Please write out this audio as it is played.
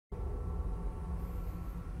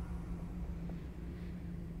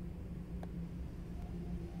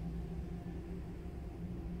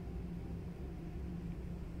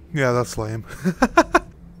Yeah, that's lame.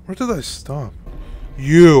 Where did I stop?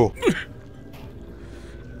 You!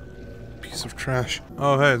 Piece of trash.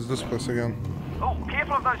 Oh, hey, it's this place again. Oh,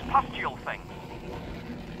 careful of those pustule things.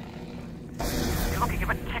 You're looking a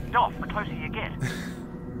bit ticked off the closer you get.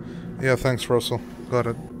 Yeah, thanks, Russell. Got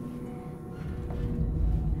it.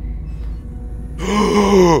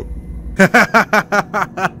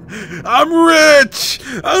 I'm rich!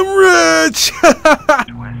 I'm rich! With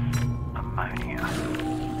ammonia.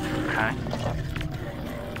 Okay.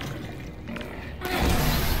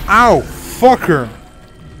 Ow! Fucker!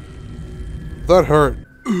 That hurt.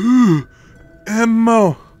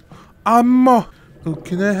 Ammo! Ammo! Oh,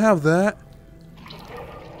 can I have that?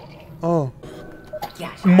 Oh.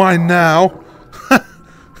 Yes. Mine now!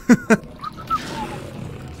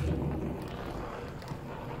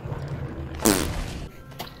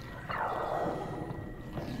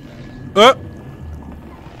 Oh!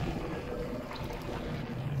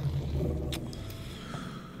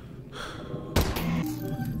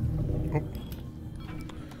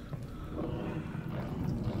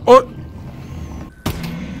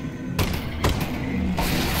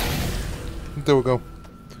 There we go.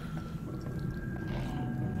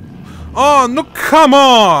 Oh, no, come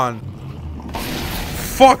on!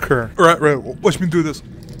 Fucker! Right, watch me do this.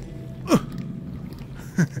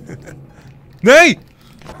 Nay!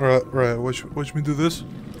 Right, watch me do this.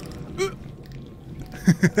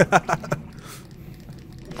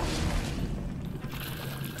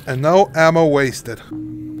 And no ammo wasted.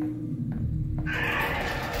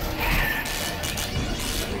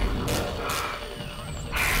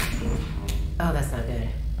 Oh, that's not good.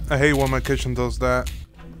 I hate when my kitchen does that.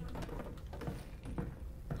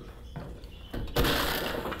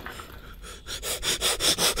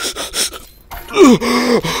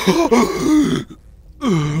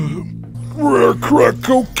 Rare crack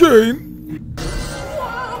cocaine.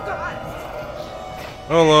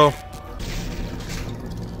 Hello.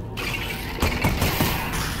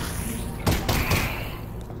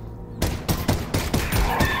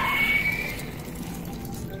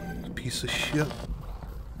 Piece of shit.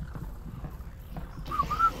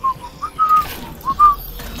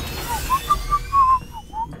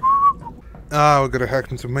 Ah, we gotta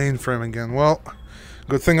hack into mainframe again. Well,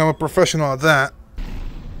 good thing I'm a professional at that.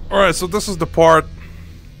 Alright, so this is the part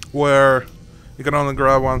where you can only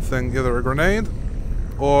grab one thing, either a grenade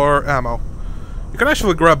or ammo. You can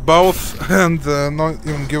actually grab both and not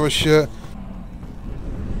even give a shit.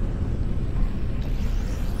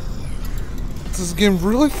 This game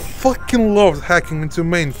really fucking loves hacking into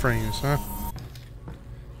mainframes, huh?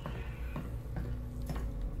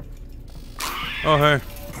 Oh, hey.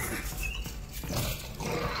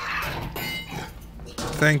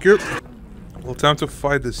 Thank you. Well, time to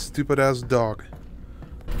fight this stupid-ass dog.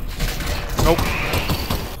 Nope.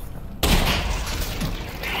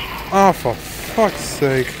 Oh, for fuck's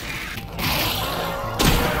sake.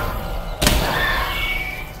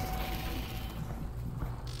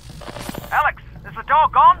 Alyx, is the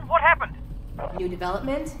dog gone? What happened? New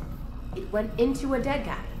development? It went into a dead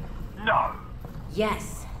guy. No.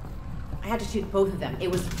 Yes. I had to shoot both of them.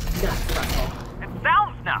 It was nuts, Russell. It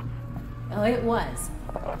sounds nuts. Oh, it was.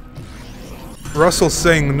 Russell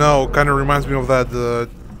saying no kind of reminds me of that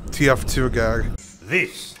TF2 gag.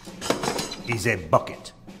 This is a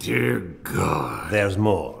bucket. Dear God. There's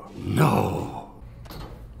more. No.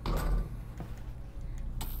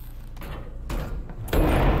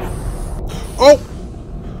 Oh!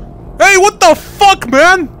 Hey, what the fuck,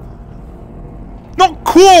 man? Not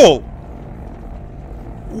cool!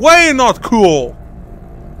 Way not cool!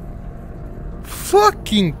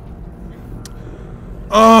 Fucking...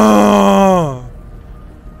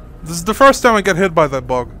 This is the first time I get hit by that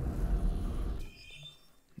bug.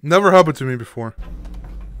 Never happened to me before.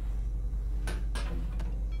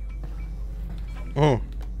 Oh.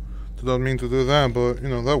 Did not mean to do that, but, you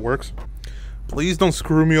know, that works. Please don't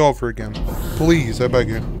screw me over again. Please, I beg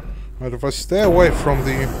you. Right, if I stay away from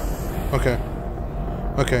the... Okay.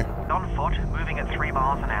 Okay. On foot, moving at 3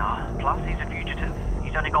 miles an hour. Plus, he's a fugitive.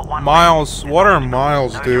 He's only got 1 Miles? What are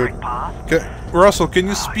miles, no dude? direct path. Russell, can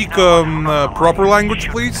you speak proper language,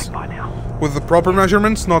 please? By now. With the proper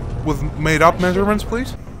measurements, not with made-up measurements,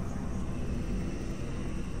 please?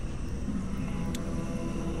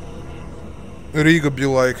 Riga be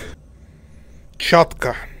like...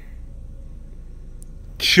 Chotka.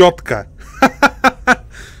 Chotka.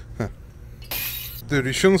 Dude,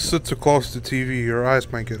 you shouldn't sit too close to TV, your eyes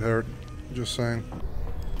might get hurt. Just saying.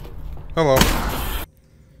 Hello.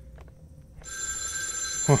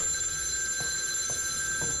 Huh.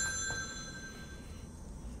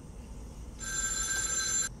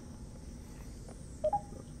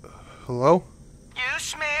 Hello? You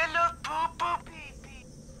smell of poo-poo pee-pee.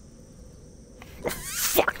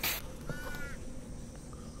 Fuck!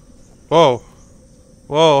 Whoa.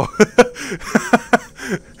 Whoa.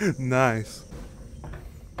 Nice.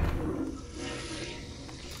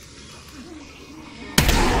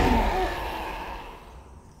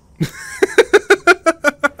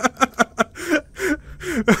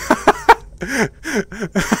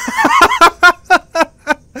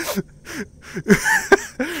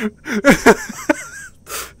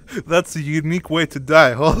 That's a unique way to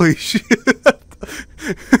die. Holy shit.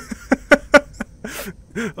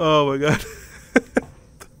 Oh my god.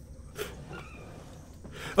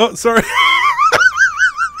 Oh, sorry.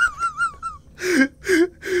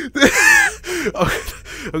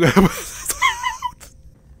 Okay.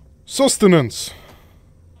 Sustenance.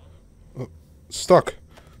 Stuck.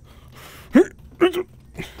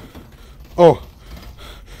 Oh.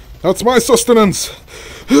 That's my sustenance.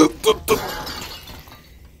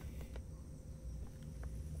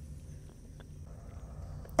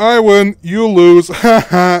 I win, you lose.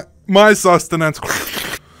 Haha. My sustenance.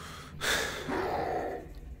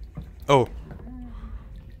 Oh.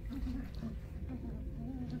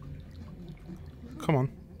 Come on.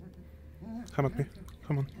 Come at me.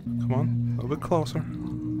 Come on. Come on. A little bit closer.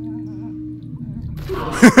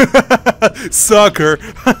 Sucker.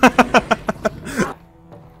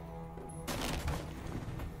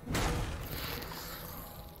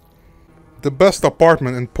 The best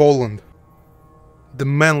apartment in Poland. The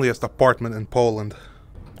manliest apartment in Poland.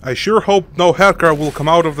 I sure hope no hacker will come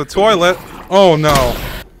out of the toilet. Oh no.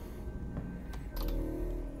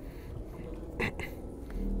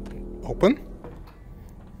 Open?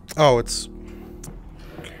 Oh, it's...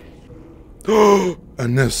 Okay.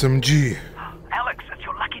 An SMG. Alyx, it's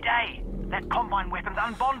your lucky day. That combine weapon's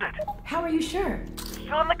unbonded. How are you sure?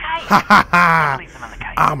 Still in the case. Ha ha ha! Leave them in the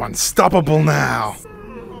case. I'm unstoppable now.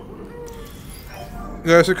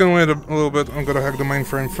 Guys, you can wait a little bit. I'm gonna hack the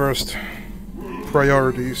mainframe first.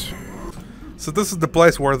 Priorities. So this is the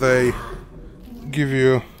place where they give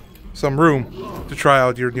you some room to try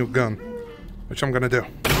out your new gun, which I'm gonna do.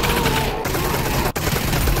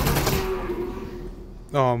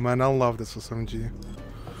 Oh man, I love this SMG.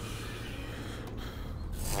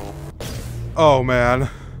 Oh man.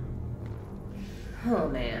 Oh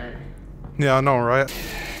man. Yeah, I know, right?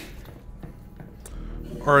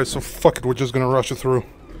 Alright, so fuck it, we're just gonna rush it through.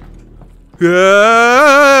 Yeah!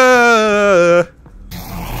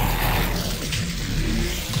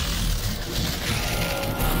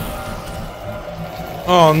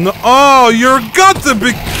 Oh no! Oh, you're got to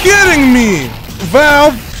be kidding me!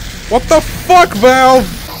 Valve! What the fuck, Valve?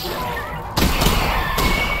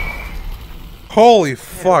 Holy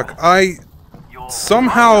fuck, I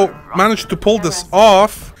somehow managed to pull this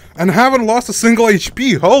off and haven't lost a single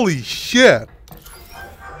HP. Holy shit!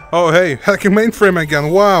 Oh hey, hacking mainframe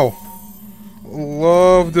again, wow!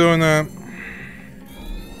 Love doing that.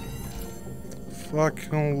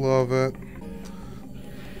 Fucking love it.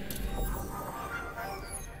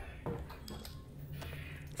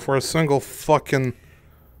 For a single fucking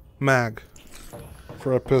mag.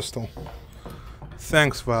 For a pistol.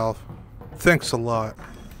 Thanks, Valve. Thanks a lot.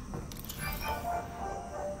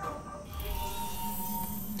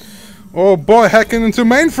 Oh boy, hacking into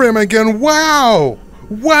mainframe again, wow!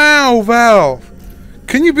 Wow, Valve!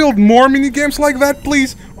 Can you build more minigames like that,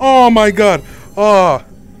 please? Oh my god. Oh.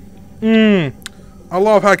 I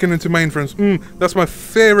love hacking into mainframes. That's my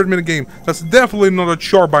favorite minigame. That's definitely not a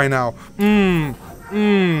chore by now.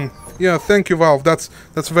 Yeah, thank you, Valve. That's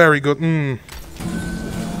very good.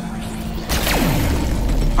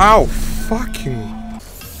 Ow, fucking.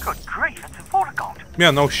 Good grief, it's a Vortigaunt.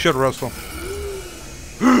 Yeah, no shit, Russell.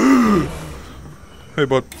 Hey,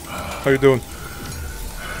 bud. How you doing?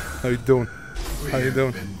 How you doing? How you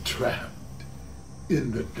doing? Been trapped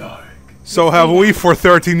in the dark. So have we for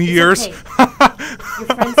 13 years. Okay.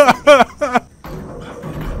 Your friends.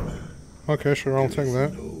 Okay, sure, I'll take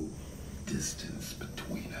that. No distance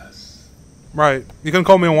between us. Right, you can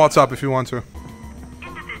call me on WhatsApp if you want to.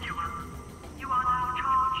 Individual, you are now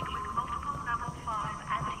charged with multiple level 5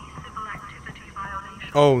 anti-civil activity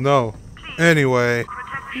violations. Oh no. Anyway.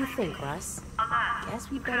 What do you think, Russ? Guess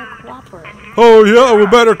we better cooperate. Oh yeah, we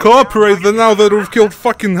better cooperate than now that we've killed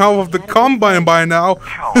fucking half of the combine by now.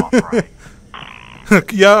 Cooperate.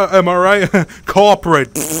 Yeah, am I right?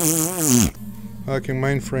 Cooperate. Hacking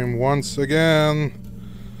mainframe once again.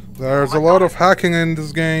 There's a lot of hacking in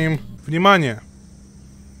this game. Внимание.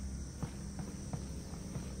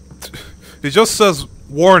 It just says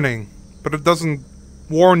warning, but it doesn't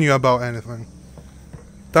warn you about anything.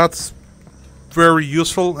 That's very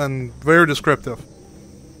useful and very descriptive.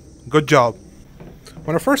 Good job.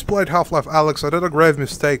 When I first played Half-Life Alyx, I did a grave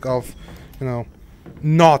mistake of, you know,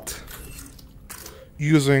 not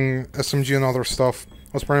using SMG and other stuff.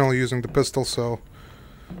 I was primarily using the pistol, so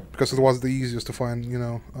because it was the easiest to find, you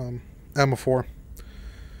know, ammo for.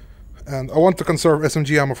 And I want to conserve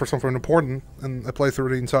SMG ammo for something important, and I played through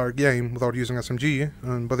the entire game without using SMG,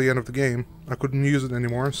 and by the end of the game, I couldn't use it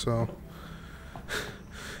anymore, so...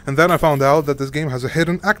 And then I found out that this game has a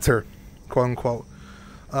hidden actor, quote-unquote.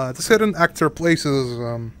 This hidden actor places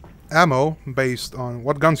ammo based on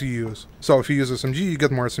what guns you use. So if you use SMG, you get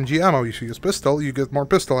more SMG ammo. If you use pistol, you get more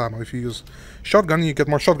pistol ammo. If you use shotgun, you get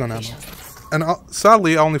more shotgun ammo. And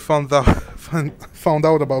sadly, I only found out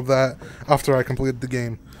about that after I completed the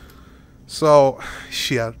game. So,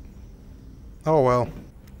 shit. Oh well.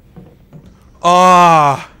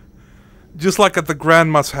 Ah! Just like at the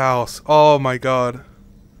grandma's house. Oh my god.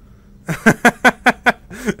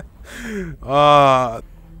 Ah.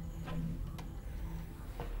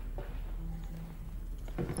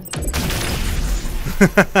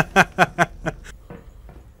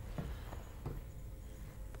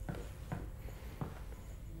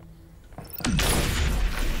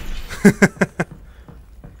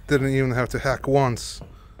 Didn't even have to hack once.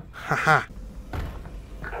 Haha.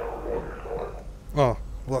 Oh,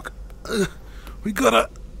 look. We gotta...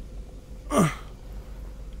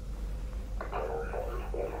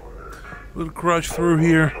 We'll crouch through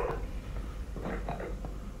here.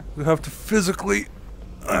 We have to physically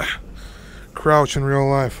crouch in real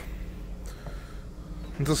life.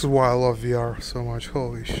 And this is why I love VR so much.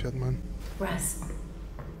 Holy shit, man. Russ,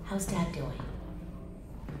 how's Dad doing?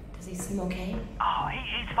 Does he seem okay? Oh,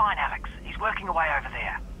 he's fine, Alyx. He's working away over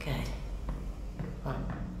there. Good. Well,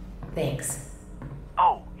 thanks.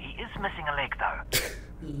 Oh, he is missing a leg, though.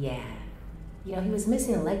 Yeah. You know, he was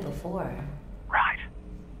missing a leg before. Right.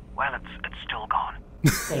 Well, it's still gone.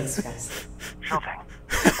 Thanks, Russ. Sure thing.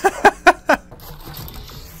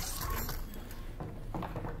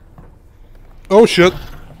 Oh shit.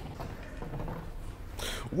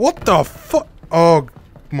 What the fuck? Oh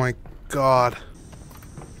my god.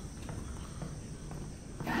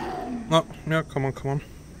 Oh, yeah, come on, come on.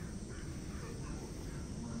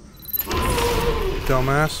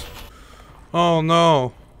 Dumbass. Oh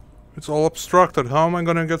no. It's all obstructed. How am I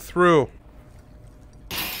gonna get through?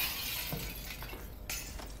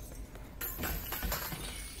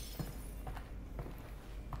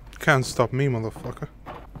 Can't stop me, motherfucker.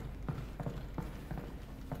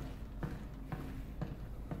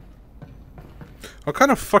 What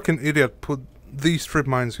kind of fucking idiot put these strip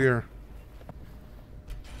mines here?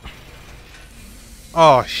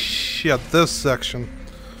 Oh shit, this section.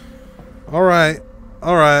 Alright,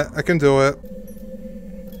 alright, I can do it.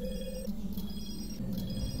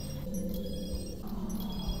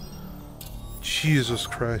 Jesus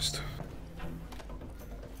Christ.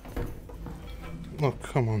 Oh,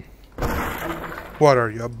 come on. What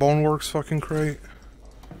are you, a Boneworks fucking crate?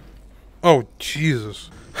 Oh,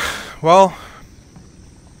 Jesus. Well,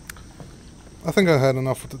 I think I had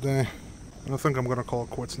enough for today. I think I'm gonna call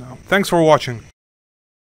it quits now. Thanks for watching.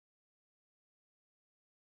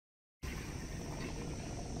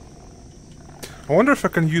 I wonder if I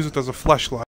can use it as a flashlight.